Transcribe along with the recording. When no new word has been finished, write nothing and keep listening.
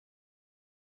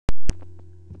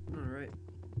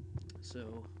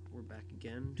So we're back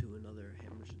again to another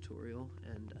Hammer tutorial,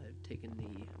 and I've taken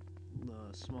the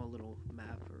small little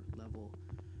map or level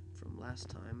from last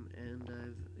time, and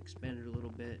I've expanded a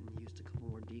little bit and used a couple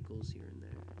more decals here and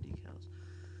there, decals.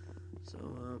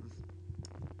 So,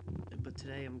 but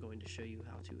today I'm going to show you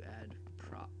how to add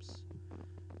props.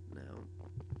 Now,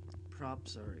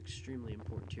 props are extremely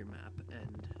important to your map,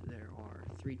 and there are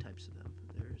three types of them.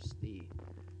 There's the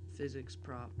physics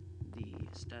prop, the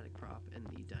static prop, and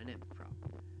the dynamic prop.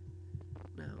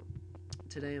 Now,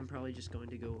 today I'm probably just going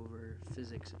to go over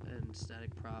physics and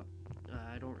static prop.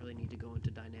 I don't really need to go into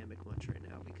dynamic much right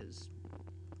now because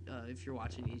if you're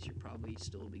watching these, you're probably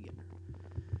still a beginner.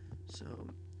 So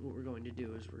what we're going to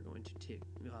do is we're going to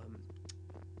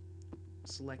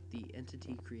select the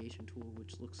entity creation tool,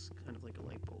 which looks kind of like a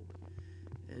light bulb,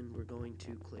 and we're going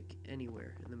to click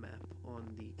anywhere in the map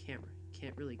on the camera.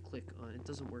 Can't really click on it,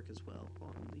 doesn't work as well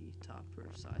on the top or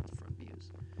sides front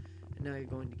views. And now you're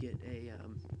going to get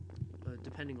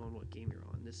depending on what game you're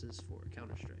on, this is for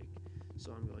Counter-Strike,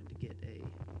 so I'm going to get a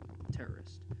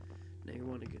terrorist. Now you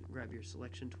want to grab your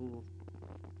selection tool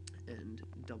and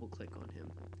double click on him,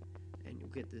 and you'll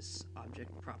get this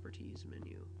object properties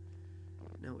menu.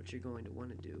 Now what you're going to want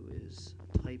to do is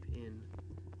type in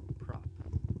prop,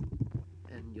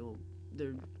 and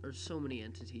there are so many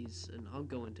entities, and I'll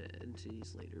go into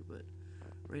entities later, but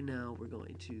right now we're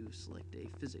going to select a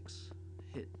physics,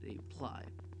 hit apply,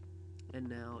 and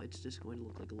now it's just going to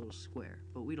look like a little square,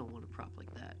 but we don't want a prop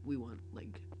like that. We want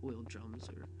like oil drums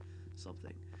or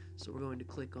something. So we're going to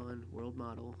click on world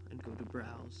model and go to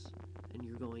browse, and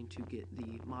you're going to get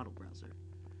the model browser.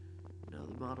 Now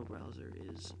the model browser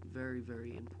is very,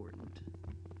 very important,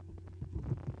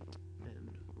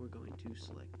 and we're going to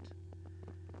select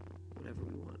whatever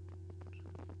we want.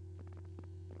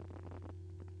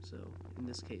 So in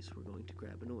this case we're going to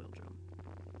grab an oil drum,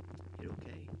 hit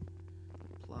OK,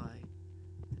 apply,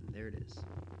 and there it is.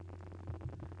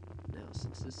 Now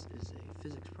since this is a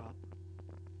physics prop,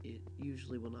 it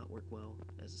usually will not work well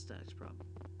as a statics prop.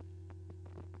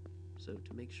 So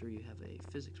to make sure you have a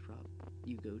physics prop,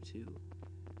 you go to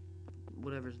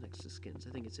whatever's next to skins.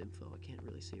 I think it's info, I can't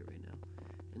really see it right now,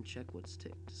 and check what's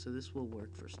ticked. So this will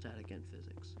work for static and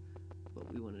physics,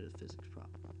 but we wanted a physics prop.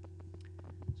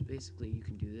 So basically you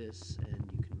can do this and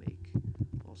you can make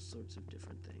all sorts of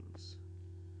different things.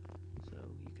 So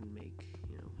you can make,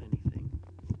 anything.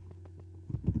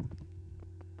 You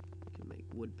can make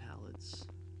wood pallets,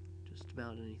 just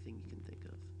about anything you can think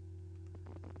of.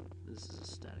 This is a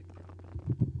static prop.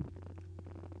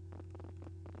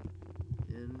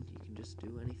 And you can just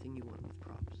do anything you want with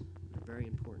props. They're very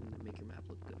important to make your map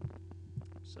look good.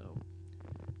 So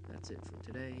that's it for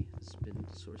today. This has been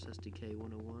Source SDK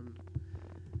 101.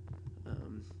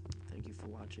 Thank you for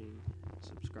watching,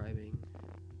 subscribing,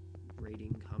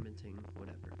 rating, commenting,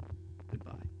 whatever. Goodbye.